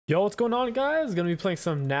Yo, what's going on, guys? Gonna be playing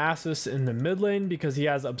some Nasus in the mid lane because he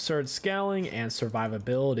has absurd scaling and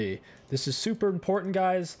survivability. This is super important,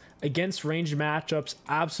 guys. Against ranged matchups,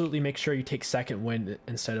 absolutely make sure you take second wind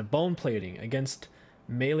instead of bone plating. Against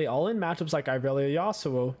melee all-in matchups like Irelia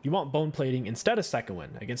Yasuo, you want bone plating instead of second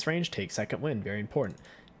wind. Against range, take second wind, very important.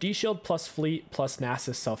 D-Shield plus Fleet plus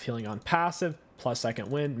Nasus self-healing on passive plus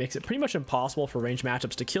second wind makes it pretty much impossible for ranged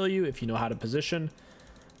matchups to kill you if you know how to position.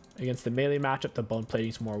 Against the melee matchup, the bone plating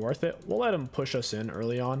is more worth it. We'll let him push us in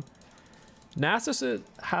early on. Nasus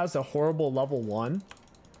has a horrible level 1,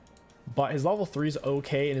 but his level 3 is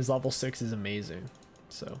okay and his level 6 is amazing.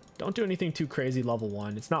 So don't do anything too crazy level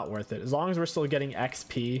 1. It's not worth it. As long as we're still getting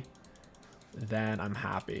XP, then I'm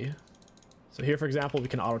happy. So here, for example, we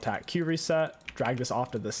can auto attack Q reset, drag this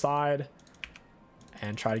off to the side,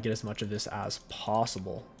 and try to get as much of this as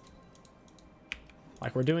possible,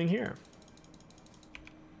 like we're doing here.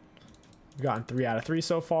 We've gotten 3 out of 3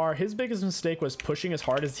 so far. His biggest mistake was pushing as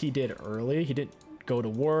hard as he did early. He didn't go to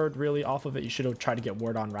ward really off of it. You should have tried to get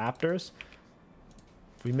ward on Raptors.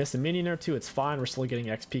 If we miss a minion or two, it's fine. We're still getting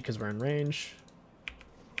XP because we're in range.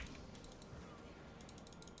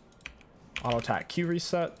 Auto attack Q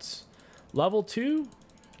resets. Level 2,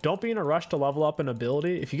 don't be in a rush to level up an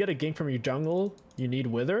ability. If you get a gank from your jungle, you need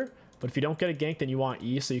Wither. But if you don't get a gank, then you want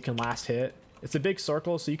E so you can last hit. It's a big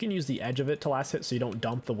circle, so you can use the edge of it to last hit so you don't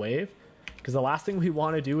dump the wave. Because the last thing we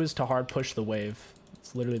want to do is to hard push the wave.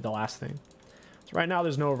 It's literally the last thing. So right now,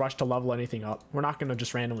 there's no rush to level anything up. We're not going to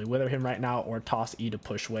just randomly wither him right now or toss E to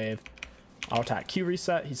push wave. Auto attack Q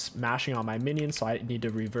reset. He's smashing on my minion, so I need to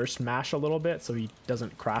reverse mash a little bit so he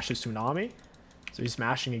doesn't crash his tsunami. So he's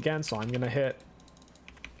smashing again, so I'm going to hit.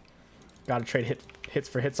 Got to trade hits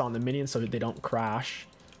for hits on the minions so that they don't crash.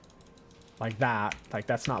 Like that. Like,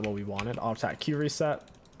 that's not what we wanted. Auto attack Q reset.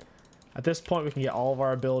 At this point, we can get all of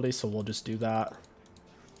our abilities, so we'll just do that.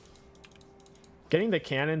 Getting the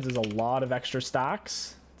cannons is a lot of extra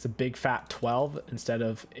stacks. It's a big fat 12 instead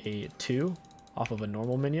of a 2 off of a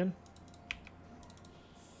normal minion.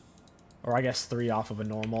 Or I guess 3 off of a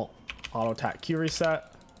normal. Auto attack Q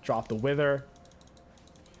reset. Drop the Wither.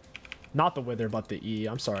 Not the Wither, but the E.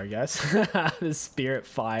 I'm sorry, guys. The Spirit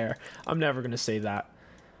Fire. I'm never going to say that,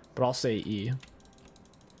 but I'll say E.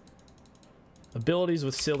 Abilities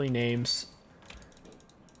with silly names.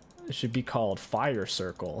 It should be called Fire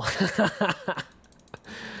Circle.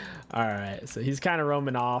 Alright, so he's kind of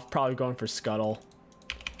roaming off. Probably going for Scuttle.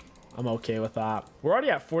 I'm okay with that. We're already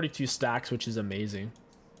at 42 stacks, which is amazing.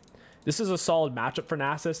 This is a solid matchup for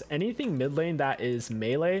Nasus. Anything mid lane that is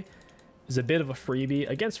melee is a bit of a freebie.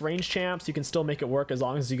 Against range champs, you can still make it work as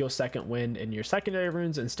long as you go second wind in your secondary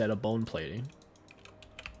runes instead of bone plating.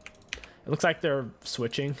 It looks like they're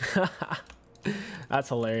switching. That's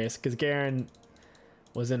hilarious because Garen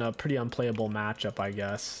was in a pretty unplayable matchup, I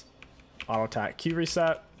guess. Auto attack Q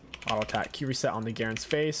reset. Auto attack Q reset on the Garen's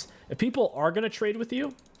face. If people are going to trade with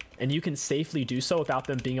you and you can safely do so without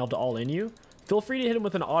them being able to all in you, feel free to hit him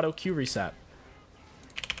with an auto Q reset.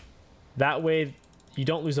 That way you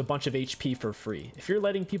don't lose a bunch of HP for free. If you're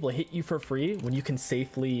letting people hit you for free when you can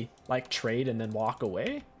safely like trade and then walk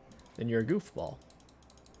away, then you're a goofball.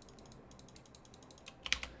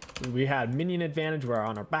 We had minion advantage. We're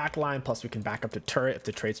on our back line, plus we can back up to turret if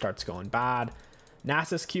the trade starts going bad.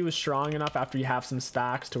 Nasus Q is strong enough after you have some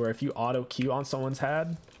stacks to where if you auto Q on someone's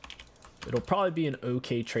head, it'll probably be an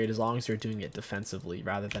okay trade as long as you're doing it defensively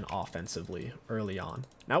rather than offensively early on.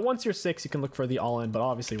 Now once you're 6, you can look for the all-in, but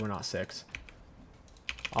obviously we're not 6.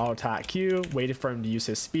 Auto attack Q, waited for him to use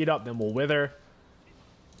his speed up, then we'll wither.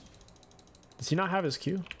 Does he not have his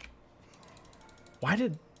Q? Why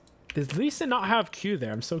did Lee Sin not have Q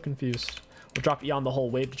there? I'm so confused. We'll drop E on the whole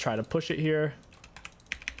wave to try to push it here.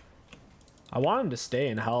 I want him to stay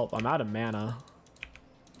and help. I'm out of mana.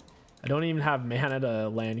 I don't even have mana to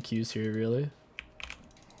land Qs here, really.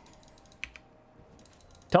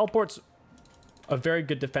 Teleport's a very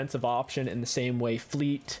good defensive option in the same way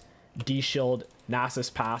Fleet, D-Shield,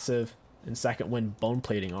 Nasus passive, and second wind bone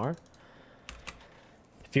plating are.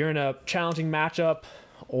 If you're in a challenging matchup,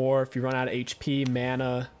 or if you run out of HP,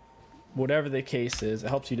 mana, whatever the case is, it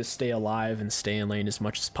helps you to stay alive and stay in lane as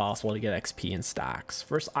much as possible to get XP and stacks.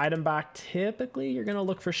 First item back, typically you're going to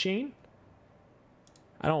look for Sheen.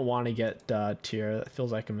 I don't want to get tier. That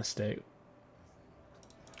feels like a mistake.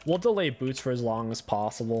 We'll delay boots for as long as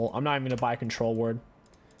possible. I'm not even going to buy control ward.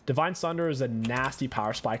 Divine Sunder is a nasty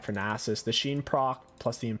power spike for Nasus. The Sheen proc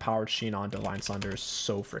plus the empowered Sheen on Divine Sunder is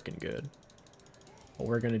so freaking good. What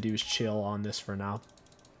we're going to do is chill on this for now.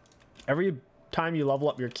 Every time you level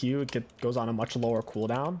up your Q, it goes on a much lower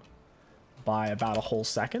cooldown by about a whole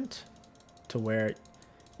second, to where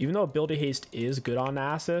even though ability haste is good on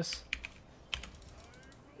Nasus,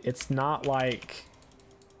 it's not like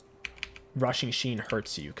rushing Sheen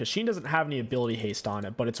hurts you, because Sheen doesn't have any ability haste on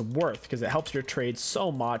it, but it's worth because it helps your trade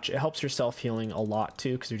so much. It helps your self-healing a lot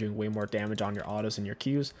too, because you're doing way more damage on your autos and your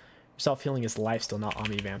Qs. Self-healing is lifesteal, not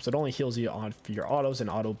omnivamp, so it only heals you on for your autos and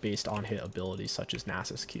auto based on hit abilities such as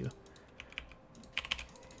Nasus Q.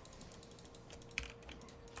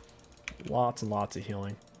 Lots and lots of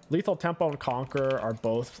healing. Lethal Tempo and Conqueror are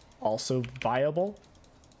both also viable,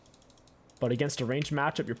 but against a ranged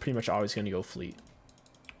matchup, you're pretty much always going to go Fleet.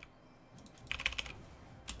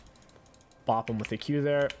 Bop him with the Q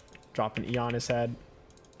there, drop an E on his head.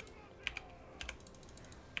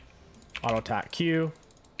 Auto attack Q.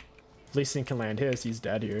 If Lee Sin can land his, he's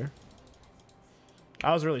dead here.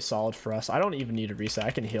 That was really solid for us. I don't even need a reset.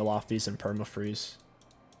 I can heal off these and perma-freeze.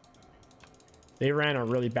 They ran a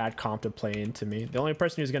really bad comp to play into me. The only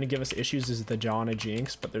person who's going to give us issues is the Janna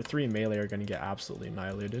Jinx, but their 3 melee are going to get absolutely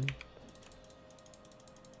annihilated.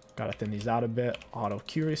 Gotta thin these out a bit. Auto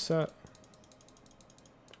Q reset.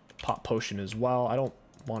 Pop potion as well. I don't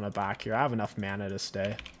want to back here. I have enough mana to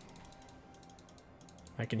stay.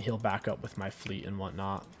 I can heal back up with my fleet and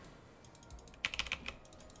whatnot.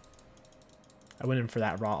 I went in for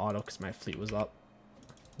that raw auto because my fleet was up.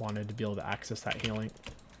 Wanted to be able to access that healing.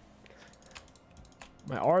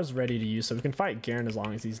 My R is ready to use, so we can fight Garen as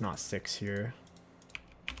long as he's not 6 here.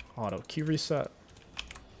 Auto Q reset.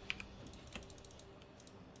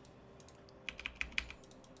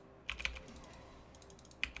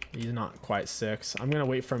 He's not quite 6. I'm going to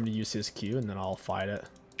wait for him to use his Q and then I'll fight it.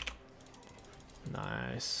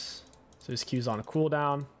 Nice. So his Q's on a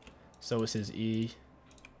cooldown. So is his E.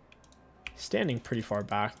 Standing pretty far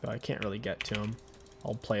back though. I can't really get to him.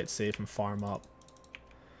 I'll play it safe and farm up.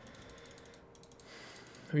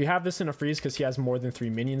 We have this in a freeze because he has more than 3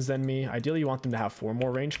 minions than me. Ideally, you want them to have 4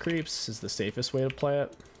 more range creeps. This is the safest way to play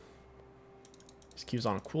it. His Q's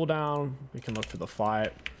on a cooldown. We can look for the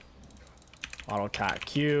fight. Auto attack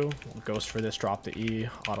Q. We'll ghost for this, drop the E.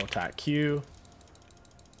 Auto attack Q.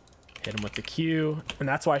 Hit him with the Q. And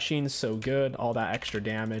that's why Sheen's so good. All that extra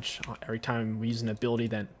damage. Every time we use an ability,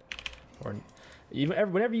 then... or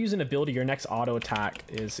even whenever you use an ability, your next auto attack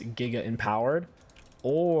is Giga empowered.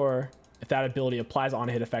 Or... if that ability applies on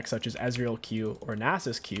hit effects such as Ezreal Q or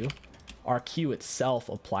Nasus Q, our Q itself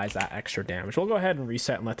applies that extra damage. We'll go ahead and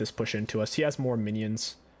reset and let this push into us. He has more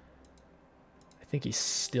minions. I think he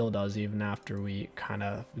still does even after we kind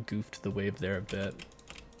of goofed the wave there a bit.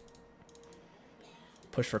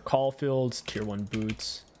 Push for Caulfields, tier 1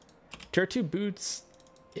 boots. Tier 2 boots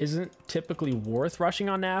isn't typically worth rushing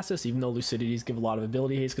on Nasus, even though Lucidities give a lot of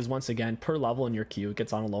ability haste, because once again, per level in your Q, it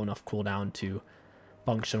gets on a low enough cooldown to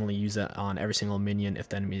functionally use it on every single minion if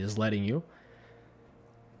the enemy is letting you.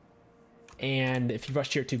 And if you rush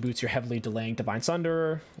tier 2 boots, you're heavily delaying Divine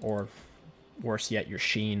Sunderer, or worse yet, your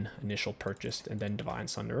Sheen initial purchase and then Divine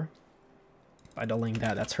Sunderer. By delaying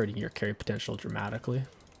that, that's hurting your carry potential dramatically.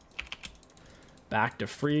 Back to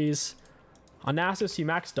freeze. On Nasus, you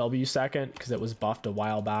max W second because it was buffed a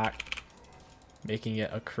while back, making it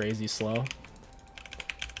a crazy slow.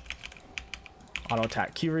 Auto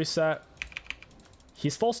attack Q reset.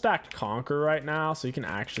 He's full stacked Conquer right now, so he can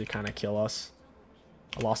actually kind of kill us.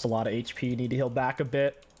 I lost a lot of HP, need to heal back a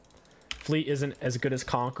bit. Fleet isn't as good as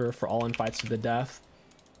Conquer for all in fights to the death.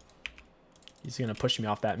 He's going to push me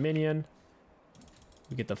off that minion.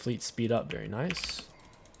 We get the fleet speed up, very nice.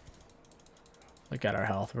 Look at our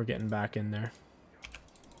health, we're getting back in there.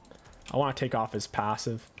 I want to take off his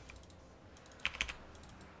passive.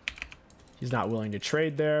 He's not willing to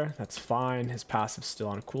trade there. That's fine. His passive's still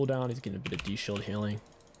on a cooldown. He's getting a bit of D-shield healing.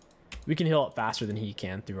 We can heal up faster than he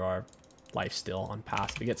can through our life steal on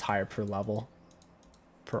passive. It gets higher per level.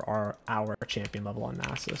 Per our champion level on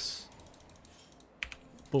Nasus.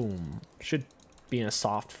 Boom. Should be in a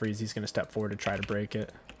soft freeze. He's going to step forward to try to break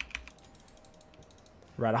it.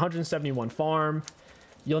 We're at 171 farm.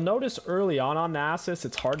 You'll notice early on Nasus,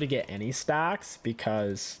 it's hard to get any stacks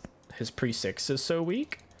because his pre-6 is so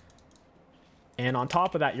weak. And on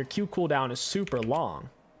top of that, your Q cooldown is super long.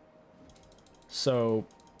 So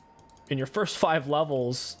in your first 5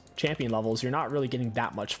 levels, champion levels, you're not really getting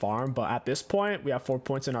that much farm. But at this point, we have 4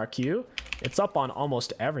 points in our Q. It's up on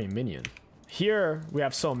almost every minion. Here, we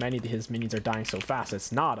have so many that his minions are dying so fast,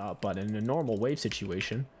 it's not up. But in a normal wave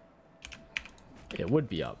situation, it would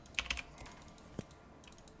be up.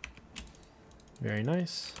 Very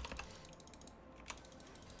nice.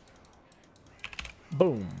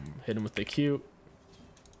 Boom. Hit him with the Q.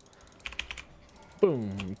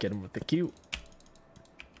 Boom. Get him with the Q.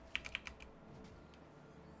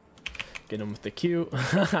 Get him with the Q.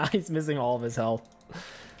 He's missing all of his health.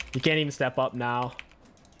 He can't even step up now,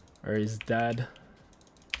 or he's dead.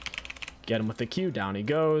 Get him with the Q. Down he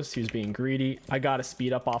goes. He was being greedy. I got to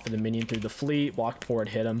speed up off of the minion through the fleet. Walked forward,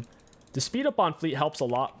 hit him. The speed up on fleet helps a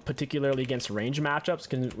lot, particularly against range matchups,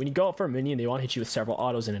 because when you go up for a minion, they want to hit you with several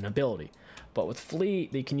autos and an ability. But with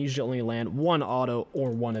fleet, they can usually only land one auto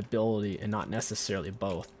or one ability, and not necessarily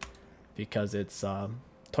both, because it's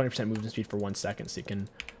 20% movement speed for 1 second, so you can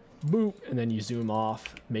boop and then you zoom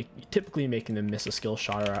off, typically making them miss a skill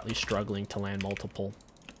shot or at least struggling to land multiple.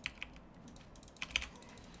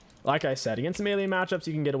 Like I said, against melee matchups,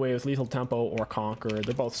 you can get away with Lethal Tempo or Conqueror.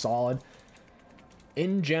 They're both solid.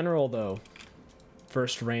 In general, though,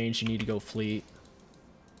 first range, you need to go fleet.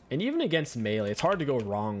 And even against melee, it's hard to go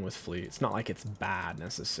wrong with fleet. It's not like it's bad,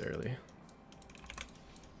 necessarily.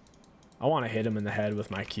 I want to hit him in the head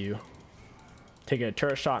with my Q. Taking a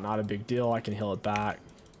turret shot, not a big deal. I can heal it back.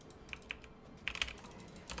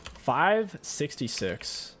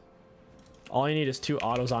 566. All you need is 2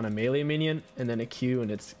 autos on a melee minion and then a Q,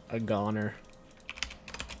 and it's a goner.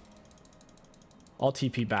 I'll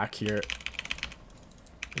TP back here.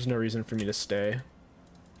 There's no reason for me to stay.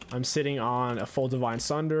 I'm sitting on a full Divine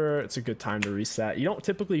Sunder. It's a good time to reset. You don't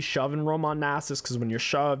typically shove and roam on Nasus, because when you're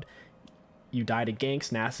shoved, you die to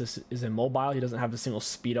ganks. Nasus is immobile. He doesn't have a single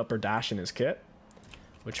speed up or dash in his kit,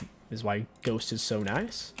 which is why Ghost is so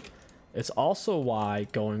nice. It's also why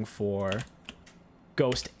going for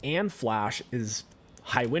Ghost and Flash is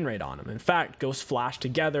high win rate on him. In fact, Ghost Flash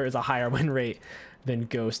together is a higher win rate than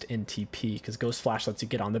Ghost and TP, because Ghost Flash lets you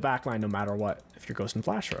get on the back line no matter what if your Ghost and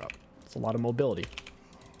Flash are up. It's a lot of mobility.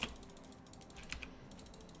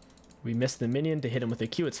 We missed the minion to hit him with a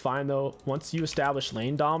Q. It's fine though. Once you establish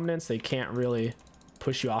lane dominance, they can't really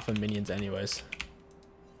push you off of minions anyways.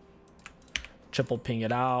 Triple ping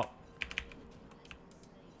it out.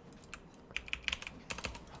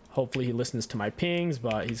 Hopefully he listens to my pings,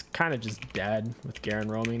 but he's kind of just dead with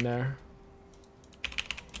Garen roaming there.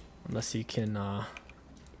 Unless he can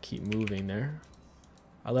keep moving there.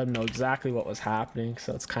 I let him know exactly what was happening,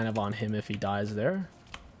 so it's kind of on him if he dies there.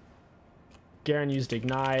 Garen used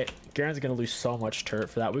Ignite. Garen's going to lose so much turret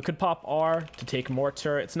for that. We could pop R to take more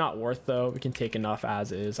turret. It's not worth though. We can take enough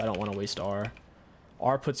as is. I don't want to waste R.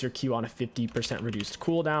 R puts your Q on a 50% reduced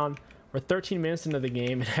cooldown. We're 13 minutes into the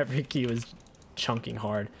game and every Q is chunking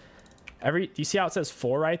hard. Do you see how it says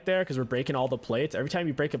 4 right there? Because we're breaking all the plates. Every time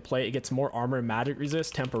you break a plate, it gets more armor and magic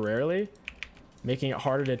resist temporarily, making it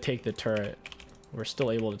harder to take the turret. We're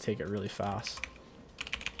still able to take it really fast.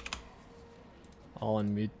 I'll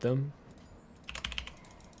unmute them.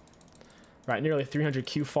 Right, nearly 300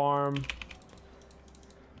 Q farm.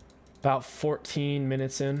 About 14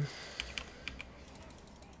 minutes in.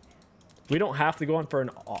 We don't have to go in for an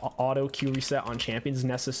auto Q reset on champions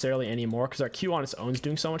necessarily anymore, because our Q on its own is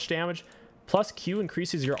doing so much damage. Plus Q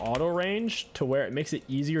increases your auto range to where it makes it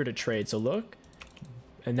easier to trade. So look,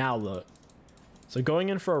 and now look. So going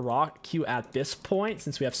in for a rock Q at this point,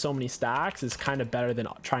 since we have so many stacks, is kind of better than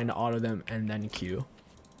trying to auto them and then Q.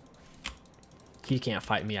 He can't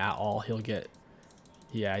fight me at all. He'll get...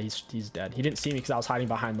 Yeah, he's dead. He didn't see me because I was hiding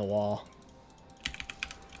behind the wall.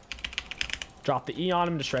 Drop the E on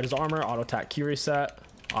him to shred his armor. Auto attack Q reset.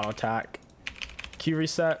 Auto attack Q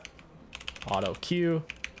reset. Auto Q.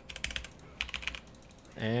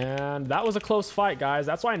 And that was a close fight, guys.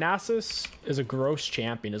 That's why Nasus is a gross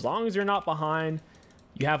champion. As long as you're not behind,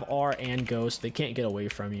 you have R and Ghost. They can't get away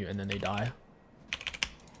from you, and then they die.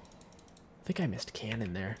 I think I missed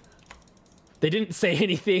cannon there. They didn't say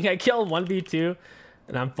anything. I killed 1v2,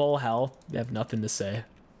 and I'm full health. They have nothing to say.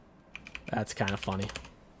 That's kind of funny.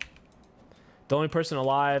 The only person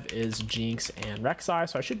alive is Jinx and Rek'Sai,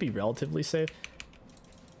 so I should be relatively safe.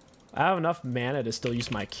 I have enough mana to still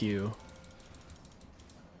use my Q.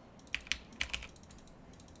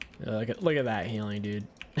 Look at that healing, dude.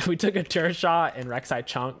 We took a turret shot and Rek'Sai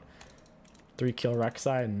chunked. 3 kill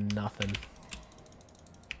Rek'Sai, nothing.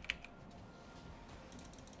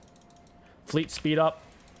 Fleet speed up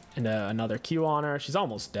and another Q on her. She's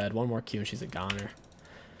almost dead. One more Q and she's a goner.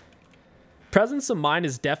 Presence of Mind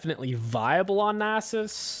is definitely viable on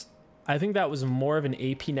Nasus. I think that was more of an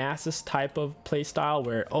AP Nasus type of playstyle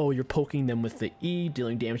where, oh, you're poking them with the E,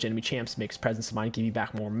 dealing damage to enemy champs, makes Presence of Mind give you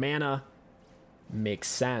back more mana. Makes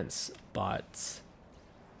sense, but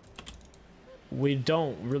we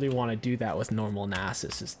don't really want to do that with normal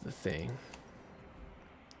Nasus is the thing.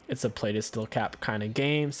 It's a play to still cap kind of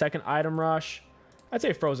game. Second item rush. I'd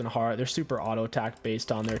say Frozen Heart. They're super auto attack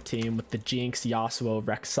based on their team with the Jinx, Yasuo,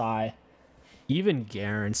 Rek'Sai, even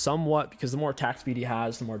Garen somewhat, because the more attack speed he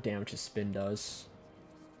has, the more damage his spin does.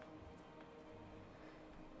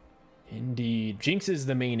 Indeed. Jinx is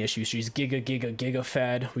the main issue. She's giga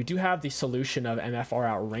fed. We do have the solution of MFR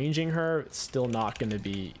outranging her. It's still not going to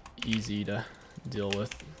be easy to deal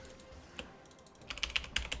with.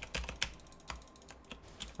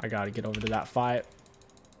 I got to get over to that fight.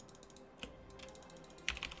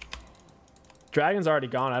 Dragon's already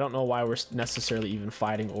gone. I don't know why we're necessarily even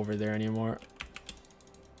fighting over there anymore.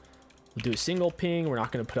 We'll do a single ping. We're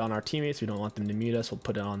not going to put it on our teammates. We don't want them to meet us. We'll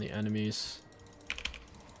put it on the enemies.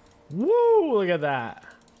 Woo! Look at that.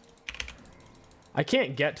 I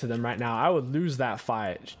can't get to them right now. I would lose that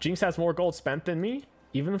fight. Jinx has more gold spent than me.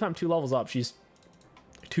 Even if I'm 2 levels up, she's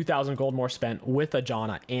 2,000 gold more spent with a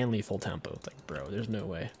Janna and lethal tempo. It's like, bro, there's no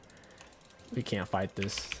way. We can't fight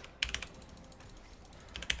this.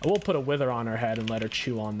 I will put a wither on her head and let her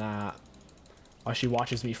chew on that while she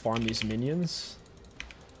watches me farm these minions.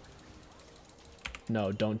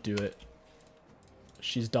 No, don't do it.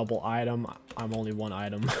 She's double item. I'm only 1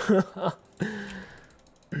 item.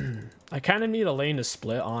 I kind of need a lane to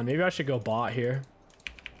split on. Maybe I should go bot here.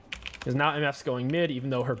 Because now MF's going mid, even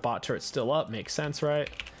though her bot turret's still up. Makes sense, right?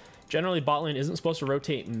 Generally, bot lane isn't supposed to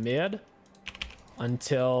rotate mid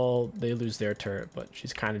until they lose their turret. But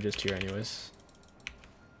she's kind of just here anyways.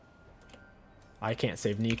 I can't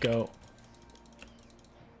save Nico.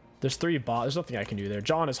 There's 3 bot. There's nothing I can do there.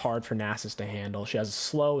 John is hard for Nasus to handle. She has a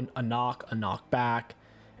slow, a knock back,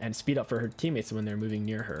 and speed up for her teammates when they're moving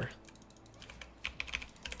near her.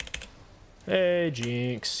 Hey,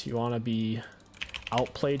 Jinx. You want to be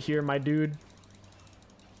outplayed here, my dude?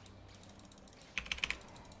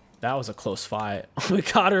 That was a close fight. We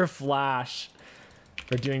got her flash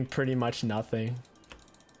for doing pretty much nothing.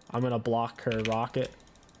 I'm going to block her rocket.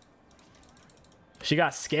 She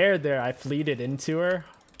got scared there. I fleeted into her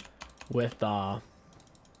with my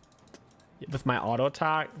auto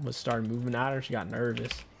attack. Was started moving at her. She got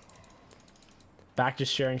nervous. Back to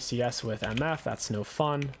sharing CS with MF. That's no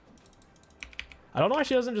fun. I don't know why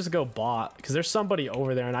she doesn't just go bot, because there's somebody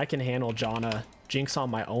over there and I can handle Janna Jinx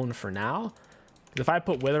on my own for now. If I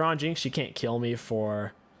put Wither on Jinx, she can't kill me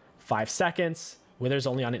for 5 seconds. Wither's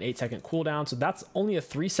only on an 8-second cooldown, so that's only a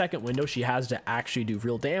 3-second window she has to actually do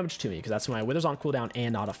real damage to me, because that's when my Wither's on cooldown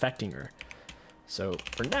and not affecting her. So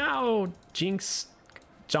for now, Jinx,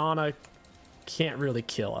 Janna can't really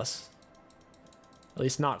kill us. At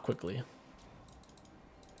least not quickly.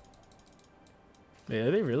 Wait,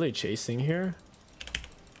 are they really chasing here?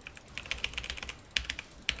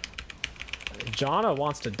 Janna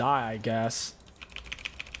wants to die, I guess.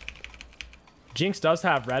 Jinx does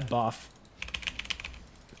have red buff.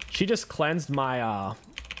 She just cleansed my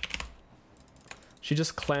she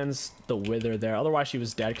just cleansed the Wither there. Otherwise she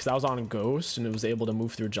was dead because I was on a ghost and it was able to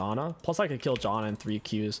move through Janna. Plus I could kill Janna in 3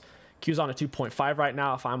 Qs. Q's on a 2.5 right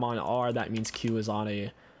now. If I'm on R, that means Q is on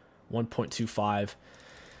a 1.25.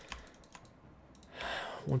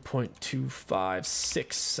 1.25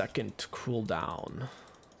 6-second cooldown.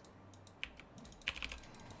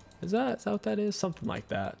 Is that what that is? Something like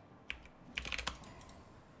that.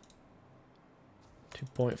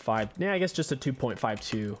 2.5. Yeah, I guess just a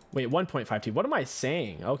 2.52. Wait, 1.52. What am I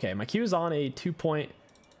saying? Okay, my Q is on a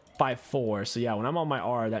 2.54. So yeah, when I'm on my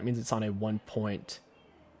R, that means it's on a 1. What?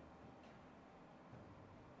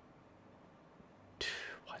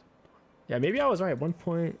 Yeah, maybe I was right.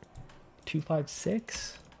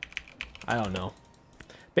 1.256. I don't know.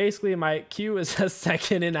 Basically, my Q is a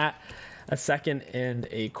second and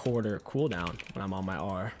a quarter cooldown when I'm on my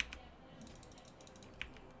R.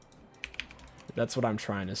 That's what I'm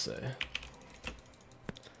trying to say.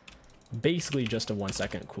 Basically just a 1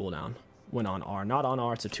 second cooldown when on R. Not on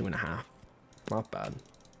R, it's a 2.5. Not bad.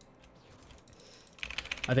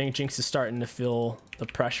 I think Jinx is starting to feel the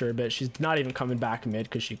pressure a bit. She's not even coming back mid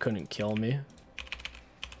because she couldn't kill me.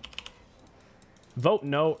 Vote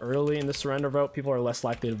no early in the surrender vote. People are less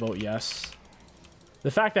likely to vote yes.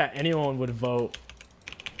 The fact that anyone would vote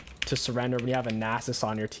to surrender when you have a Nasus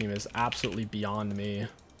on your team is absolutely beyond me.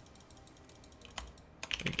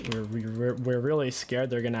 We're really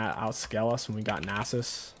scared they're gonna outscale us when we got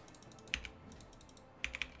Nasus.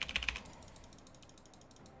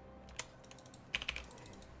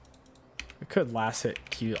 I could last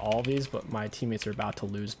hit Q all these, but my teammates are about to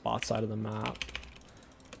lose bot side of the map.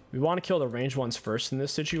 We want to kill the ranged ones first in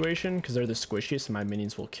this situation because they're the squishiest and my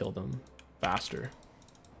minions will kill them faster.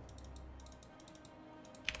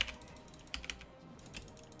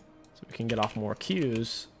 So we can get off more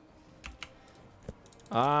Qs.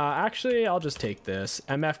 Actually, I'll just take this.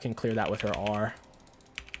 MF can clear that with her R.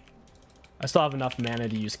 I still have enough mana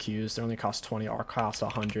to use Qs. They only cost 20, R costs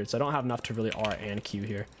 100, so I don't have enough to really R and Q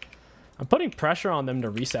here. I'm putting pressure on them to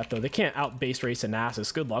reset, though. They can't out base race a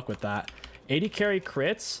Nasus. Good luck with that. 80 carry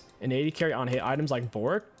crits and 80 carry on hit items like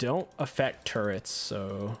Bork don't affect turrets,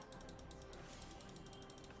 so...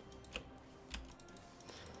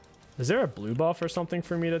 Is there a blue buff or something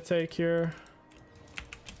for me to take here?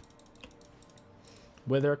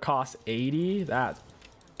 Wither costs 80? That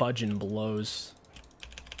budging blows.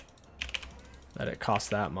 That it costs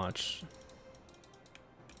that much.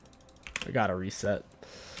 I gotta reset.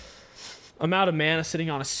 I'm out of mana, sitting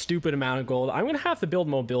on a stupid amount of gold. I'm gonna have to build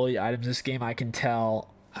mobility items this game, I can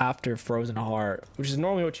tell, after Frozen Heart, which is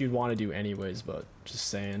normally what you'd want to do anyways, but just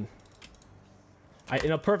saying.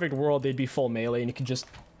 In a perfect world, they'd be full melee and you can just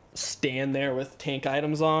stand there with tank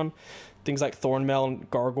items on. Things like Thornmail and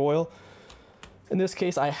Gargoyle. In this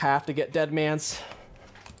case, I have to get Dead Man's.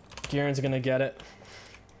 Garen's gonna get it.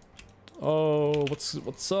 Oh, what's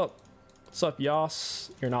up? What's up,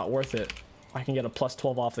 Yas? You're not worth it. I can get a plus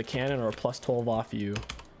 12 off the cannon or a plus 12 off you.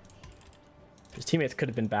 His teammates could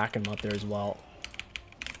have been backing him up there as well.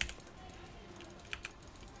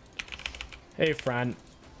 Hey, friend.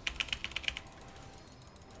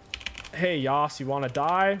 Hey, Yas, you want to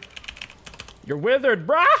die? You're withered,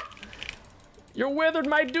 brah! You're withered,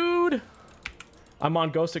 my dude! I'm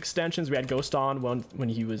on Ghost extensions. We had Ghost on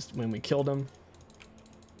when we killed him.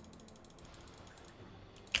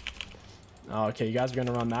 Oh, okay, you guys are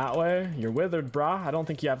gonna run that way. You're withered, brah. I don't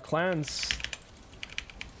think you have cleanse.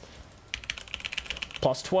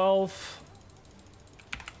 Plus 12.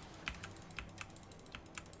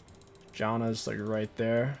 Jana's like right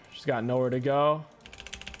there. She's got nowhere to go.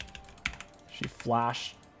 She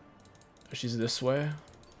flashed. She's this way.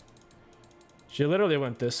 She literally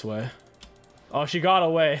went this way. Oh, she got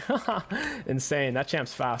away. Insane. That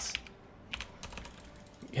champ's fast.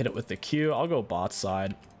 Hit it with the Q. I'll go bot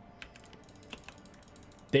side.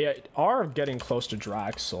 They are getting close to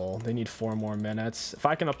Drag Soul. They need 4 more minutes. If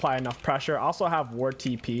I can apply enough pressure, I also have Ward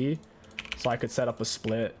TP. So I could set up a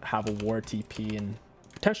split, have a Ward TP, and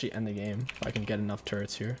potentially end the game if I can get enough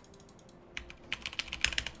turrets here.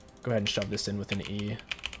 Go ahead and shove this in with an E.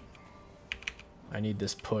 I need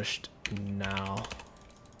this pushed now.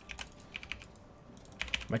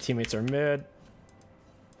 My teammates are mid.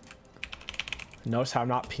 Notice how I'm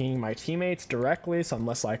not pinging my teammates directly, so I'm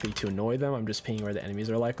less likely to annoy them. I'm just pinging where the enemies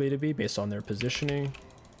are likely to be based on their positioning.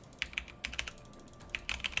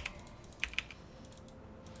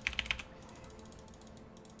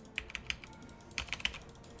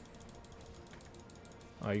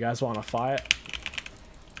 Oh, you guys want to fight?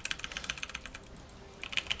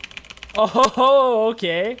 Oh,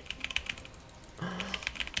 okay.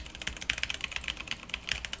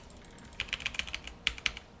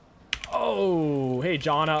 Oh, hey,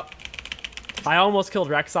 Jana. I almost killed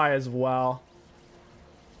Rek'Sai as well.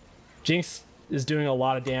 Jinx is doing a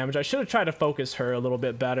lot of damage. I should have tried to focus her a little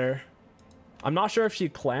bit better. I'm not sure if she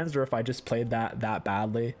cleansed or if I just played that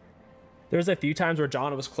badly. There's a few times where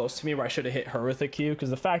Jana was close to me where I should have hit her with a Q, because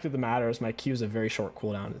the fact of the matter is my Q is a very short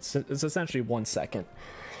cooldown. It's essentially 1 second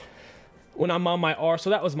when I'm on my R, so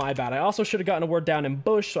that was my bad. I also should have gotten a ward down in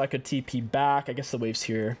bush so I could TP back. I guess the wave's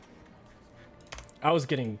here. I was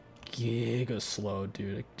getting giga slow,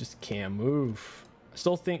 dude. I just can't move. I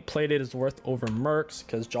still think Plated is worth over Mercs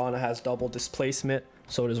because Jana has double displacement.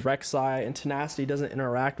 So does Rek'Sai, and Tenacity doesn't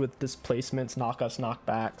interact with displacements, knockups,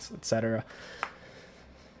 knockbacks, etc.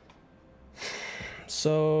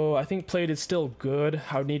 So I think Plated is still good.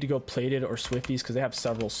 I would need to go Plated or Swifties because they have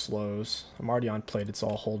several slows. I'm already on Plated, so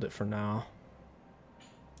I'll hold it for now.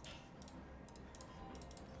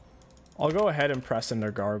 I'll go ahead and press in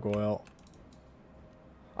their Gargoyle.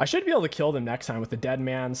 I should be able to kill them next time with the Dead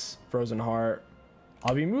Man's Frozen Heart.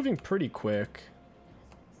 I'll be moving pretty quick.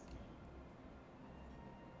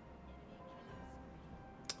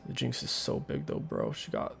 The Jinx is so big though, bro.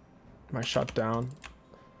 She got my shutdown.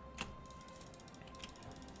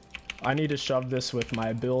 I need to shove this with my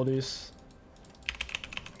abilities.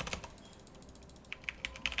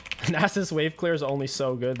 Nasus wave clear is only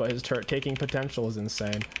so good, but his turret taking potential is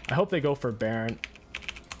insane. I hope they go for Baron.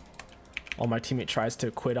 While my teammate tries to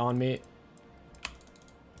quit on me.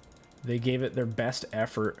 They gave it their best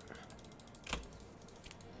effort.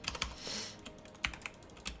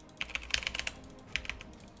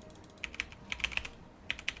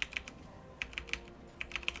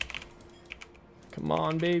 Come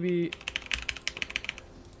on, baby.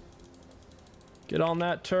 Get on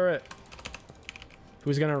that turret.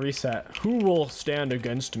 Who's gonna reset? Who will stand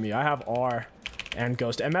against me? I have R and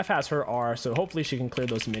Ghost. MF has her R, so hopefully she can clear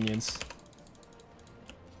those minions.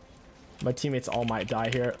 My teammates all might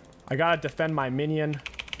die here. I gotta defend my minion.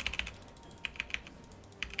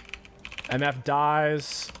 MF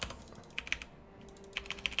dies.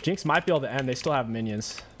 Jinx might be able to end. They still have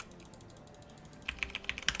minions.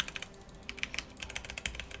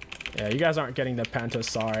 Yeah, you guys aren't getting the penta,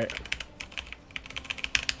 sorry.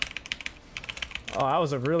 Oh, that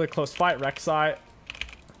was a really close fight, Rek'Sai. It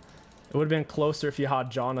would have been closer if you had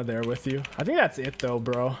Janna there with you. I think that's it, though,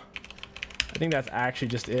 bro. I think that's actually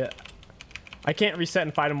just it. I can't reset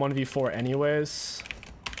and fight him 1v4 anyways.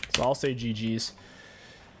 So I'll say GG's.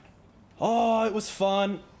 Oh, it was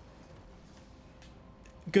fun.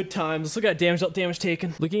 Good times. Let's look at damage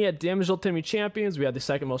taken. Looking at damage dealt to enemy champions, we had the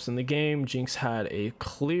second most in the game. Jinx had a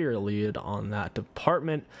clear lead on that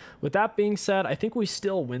department. With that being said, I think we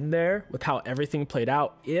still win there with how everything played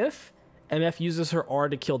out if MF uses her R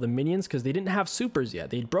to kill the minions, because they didn't have supers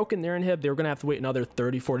yet. They'd broken their inhib. They were going to have to wait another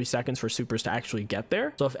 30-40 seconds for supers to actually get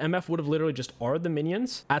there. So if MF would have literally just R'd the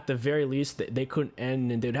minions, at the very least, they couldn't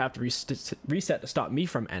end, and they'd have to reset to stop me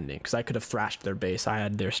from ending, because I could have thrashed their base. I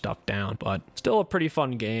had their stuff down, but still a pretty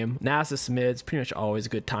fun game. Nasus mids, pretty much always a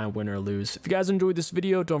good time, win or lose. If you guys enjoyed this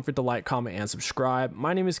video, don't forget to like, comment, and subscribe.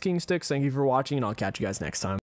 My name is King Sticks. Thank you for watching, and I'll catch you guys next time.